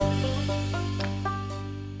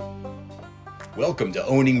Welcome to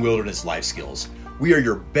Owning Wilderness Life Skills. We are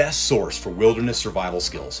your best source for wilderness survival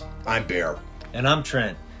skills. I'm Bear. And I'm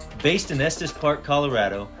Trent. Based in Estes Park,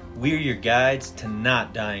 Colorado, we are your guides to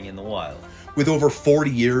not dying in the wild. With over 40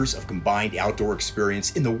 years of combined outdoor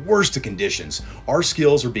experience in the worst of conditions, our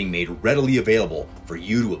skills are being made readily available for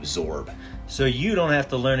you to absorb. So you don't have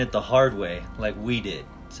to learn it the hard way like we did.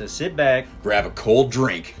 So sit back, Grab a cold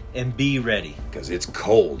drink, and be ready. because it's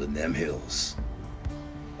cold in them hills.